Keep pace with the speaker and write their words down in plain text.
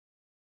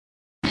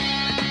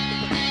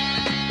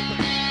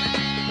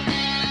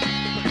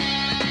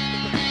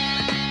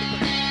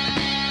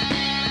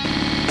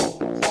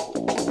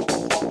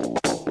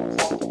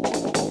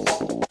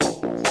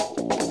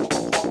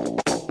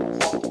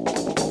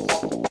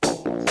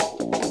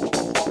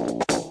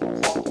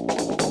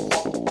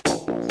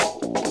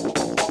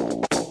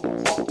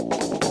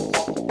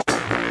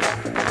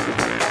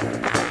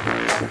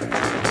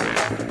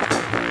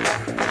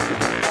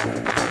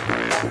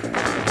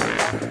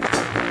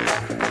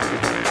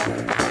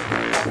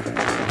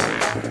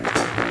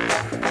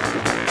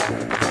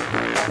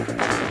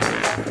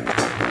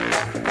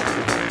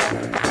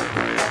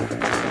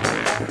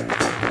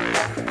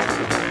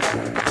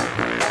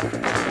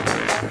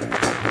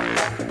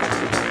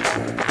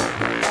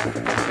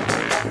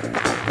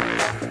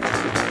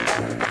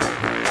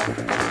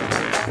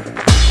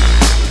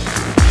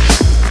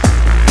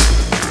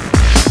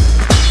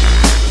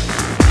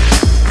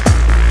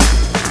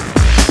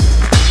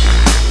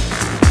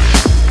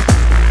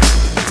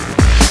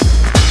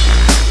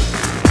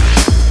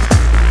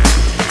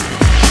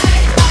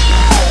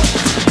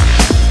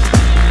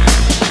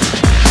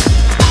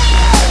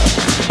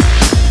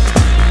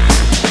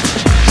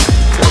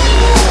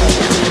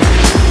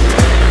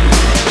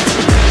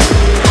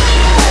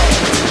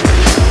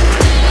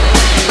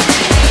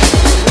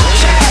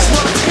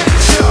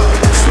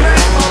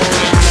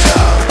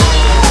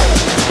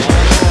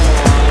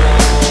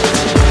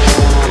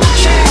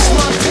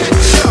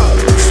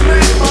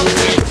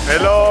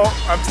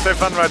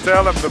Stefan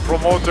Rattel. I'm the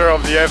promoter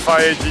of the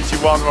FIA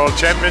GT1 World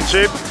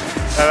Championship,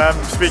 and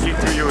I'm speaking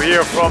to you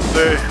here from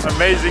the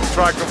amazing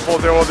track of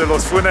Potrero de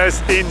los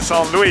Funes in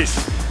San Luis,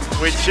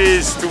 which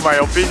is, to my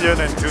opinion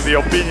and to the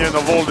opinion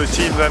of all the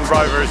teams and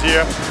drivers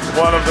here,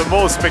 one of the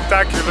most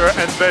spectacular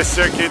and best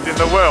circuits in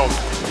the world.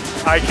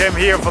 I came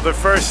here for the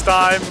first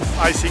time,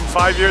 I think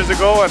 5 years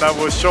ago, and I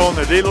was shown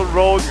a little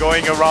road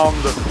going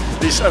around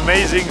this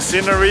amazing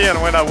scenery,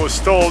 and when I was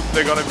told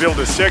they're going to build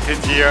a circuit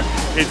here,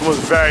 it was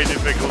very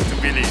difficult to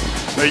believe.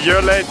 A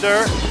year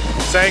later,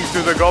 thanks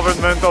to the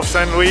government of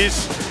St. Louis,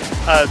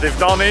 they've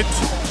done it,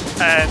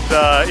 and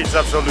it's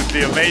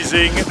absolutely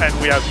amazing. And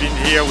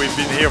we've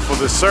been here for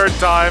the third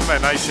time,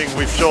 and I think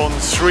we've shown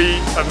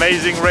 3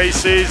 amazing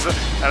races,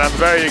 and I'm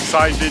very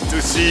excited to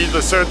see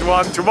the third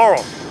one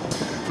tomorrow.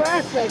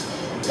 Perfect.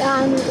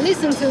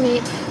 Listen to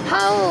me,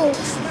 how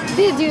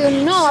did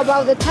you know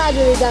about the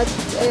tragedy that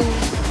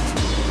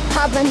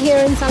happened here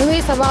in San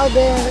Luis, about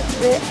the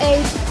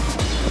 8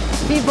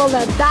 people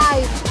that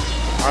died?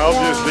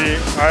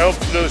 I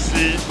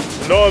obviously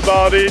know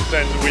about it,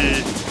 and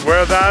we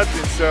wear that.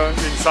 It's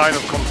in sign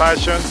of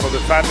compassion for the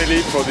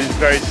family, for this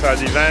very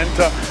sad event.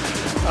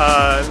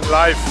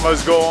 Life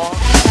must go on.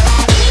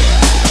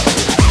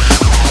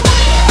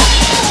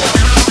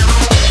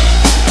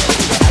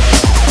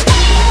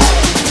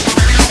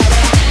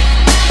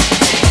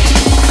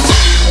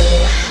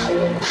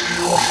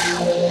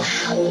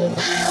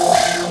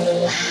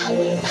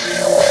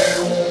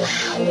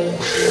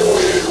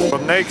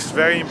 The next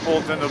very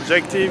important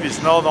objective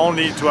is not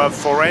only to have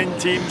foreign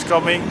teams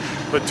coming,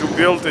 but to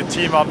build a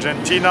Team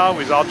Argentina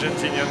with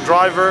Argentinian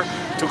driver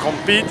to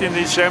compete in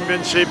this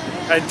championship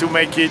and to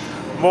make it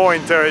more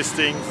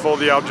interesting for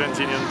the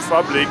Argentinian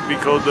public,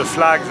 because the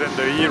flags and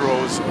the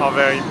heroes are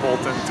very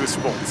important to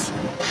sports.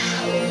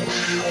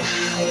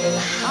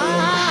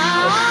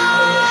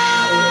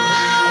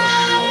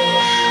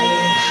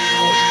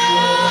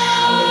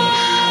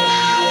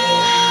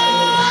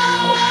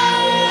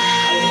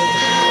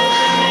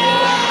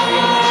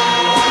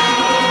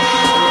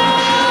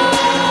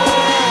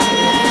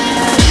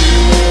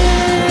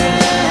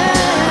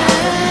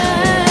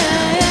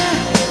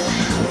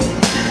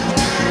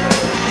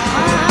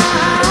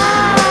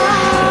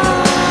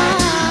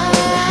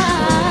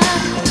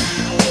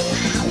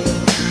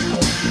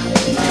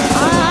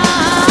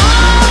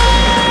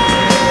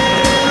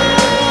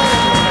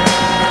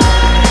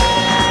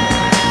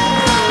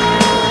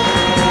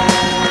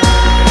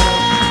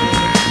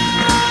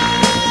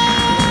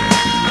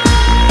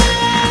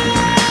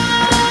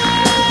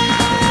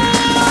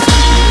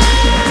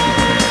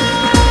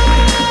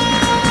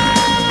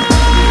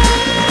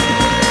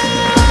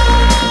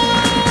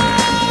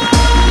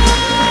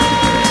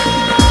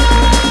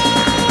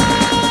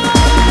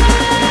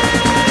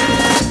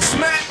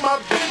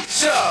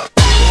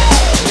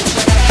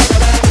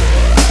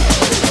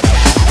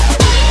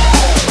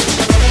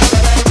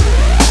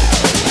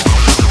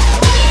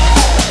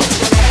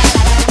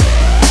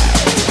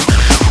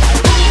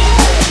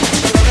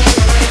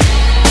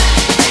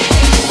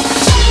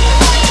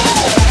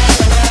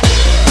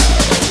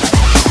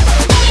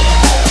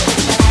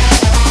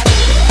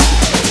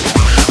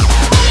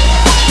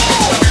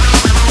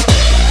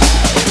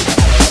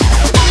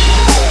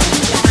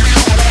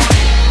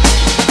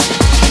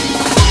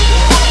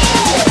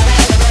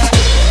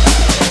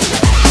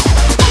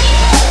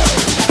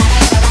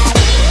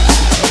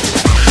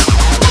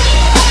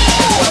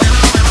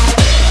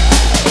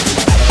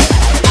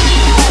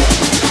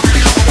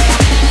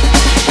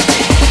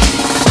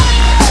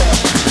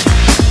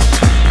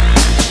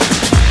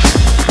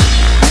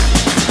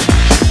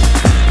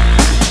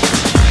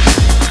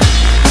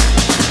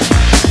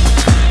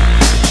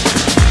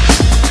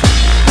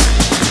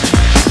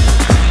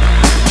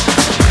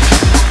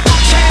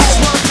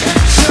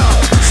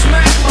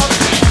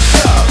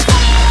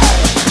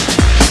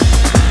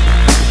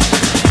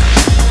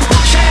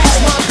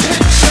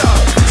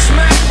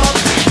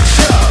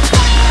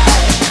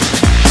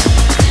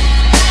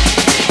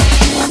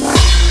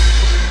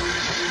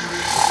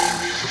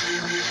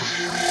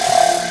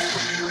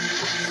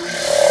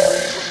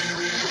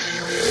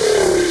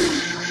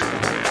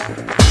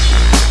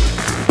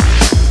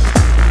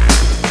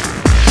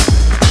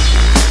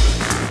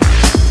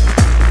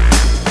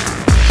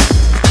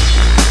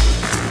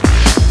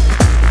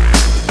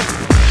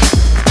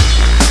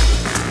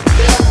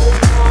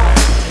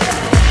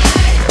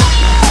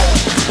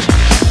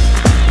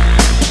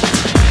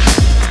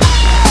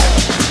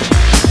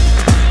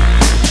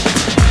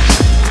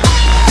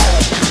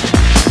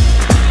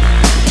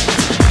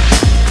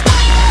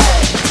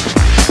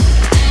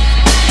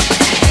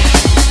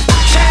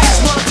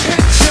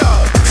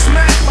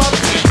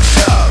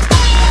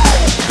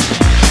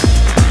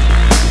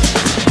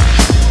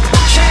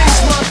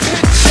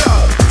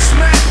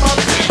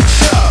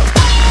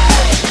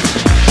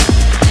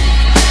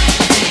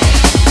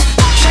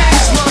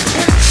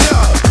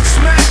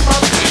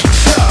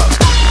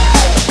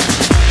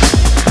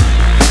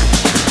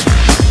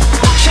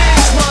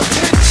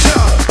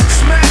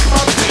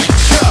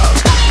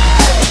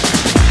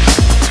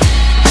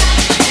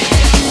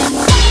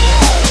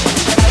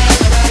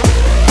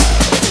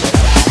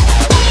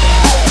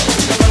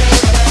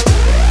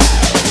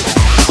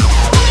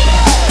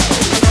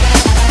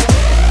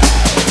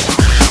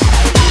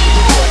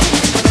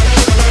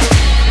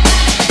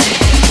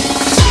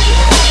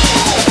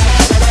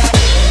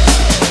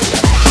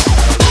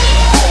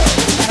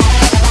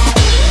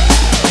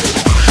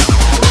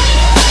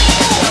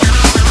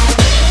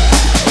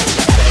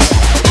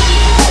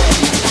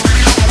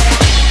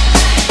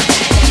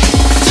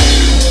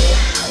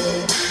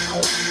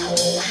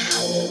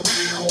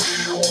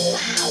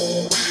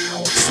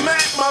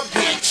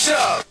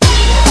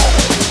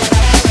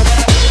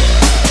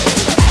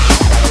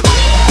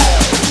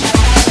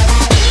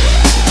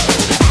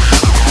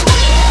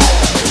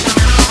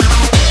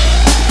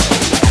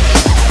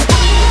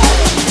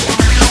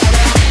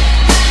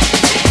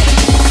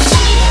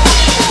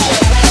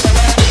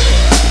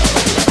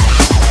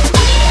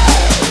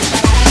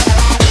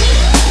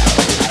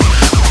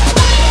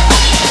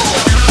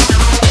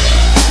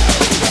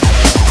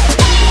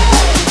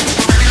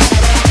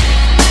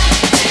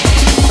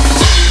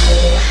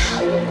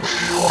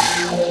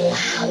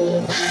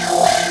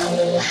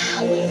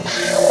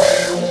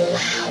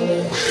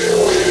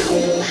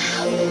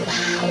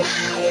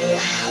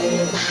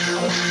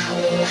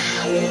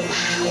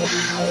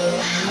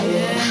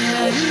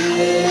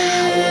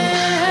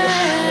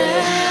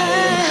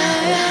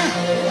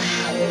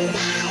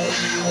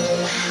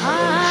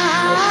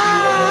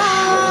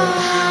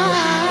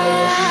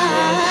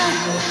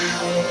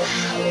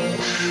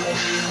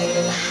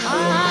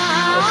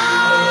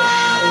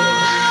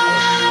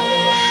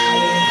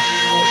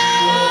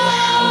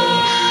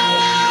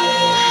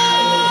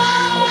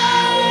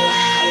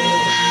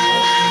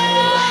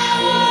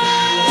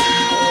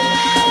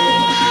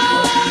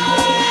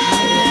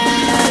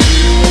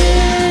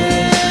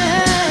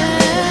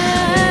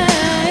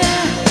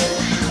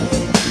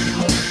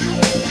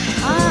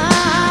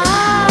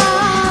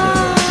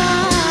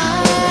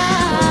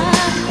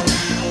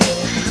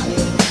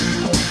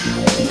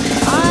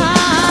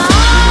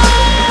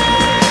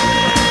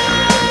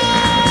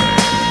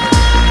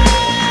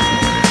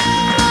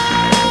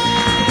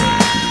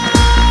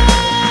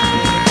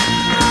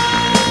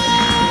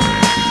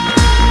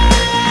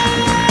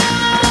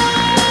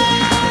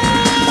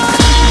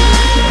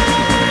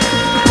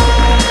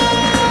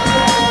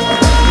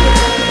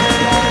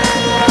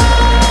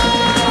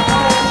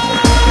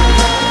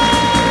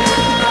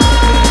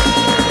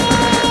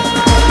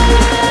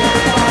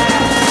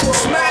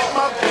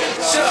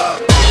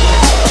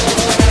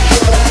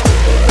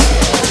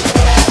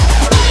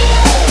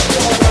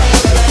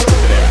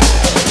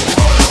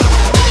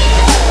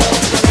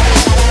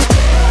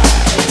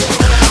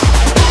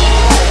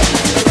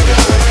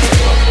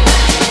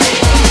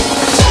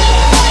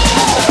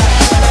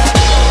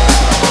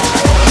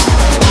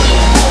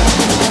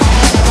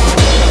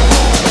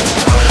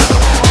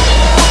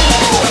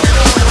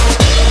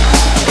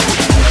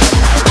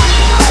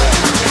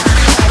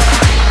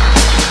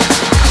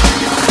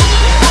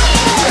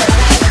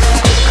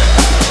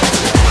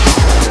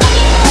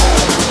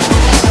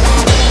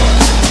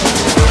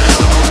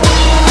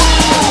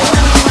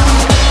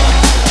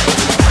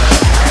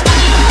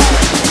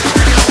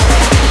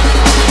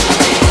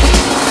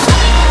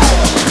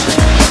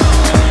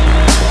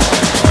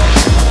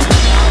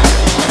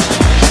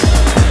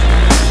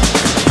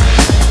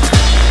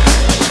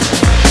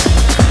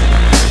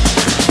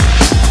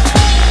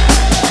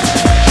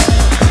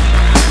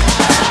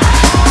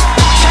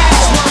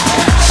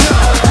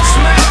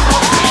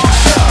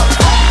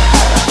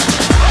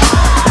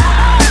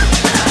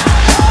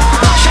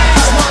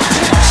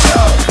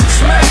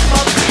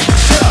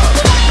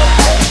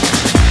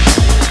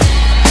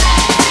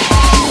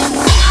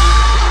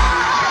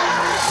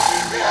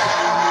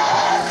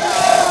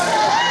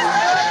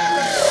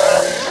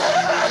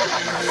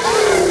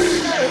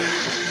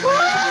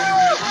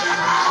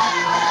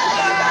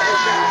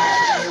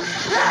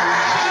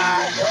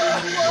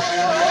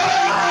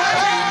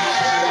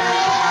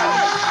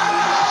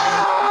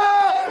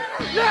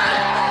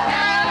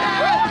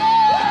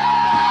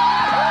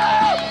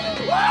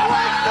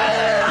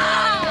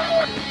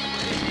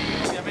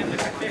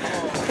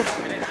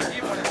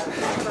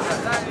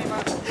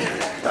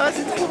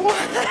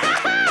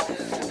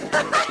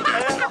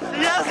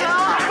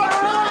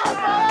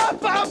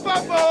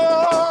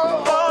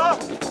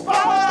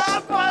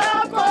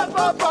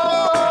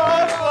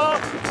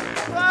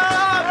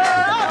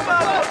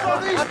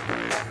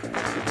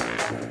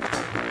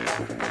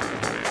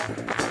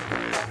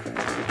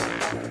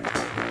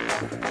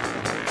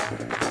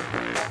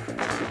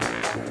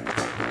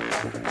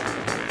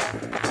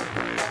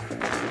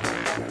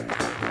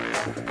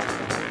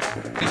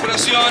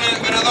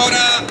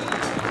 Ganadora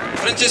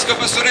Francesco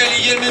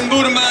Pastorelli y Elmen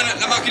Burman,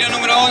 la máquina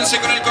número 11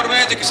 con el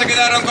Corvette, que se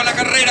quedaron con la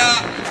carrera,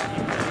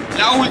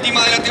 la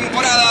última de la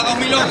temporada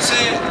 2011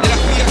 de la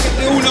FIA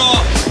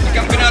GT1, el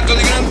campeonato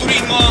de Gran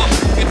Turismo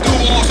que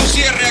tuvo su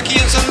cierre aquí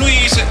en San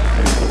Luis.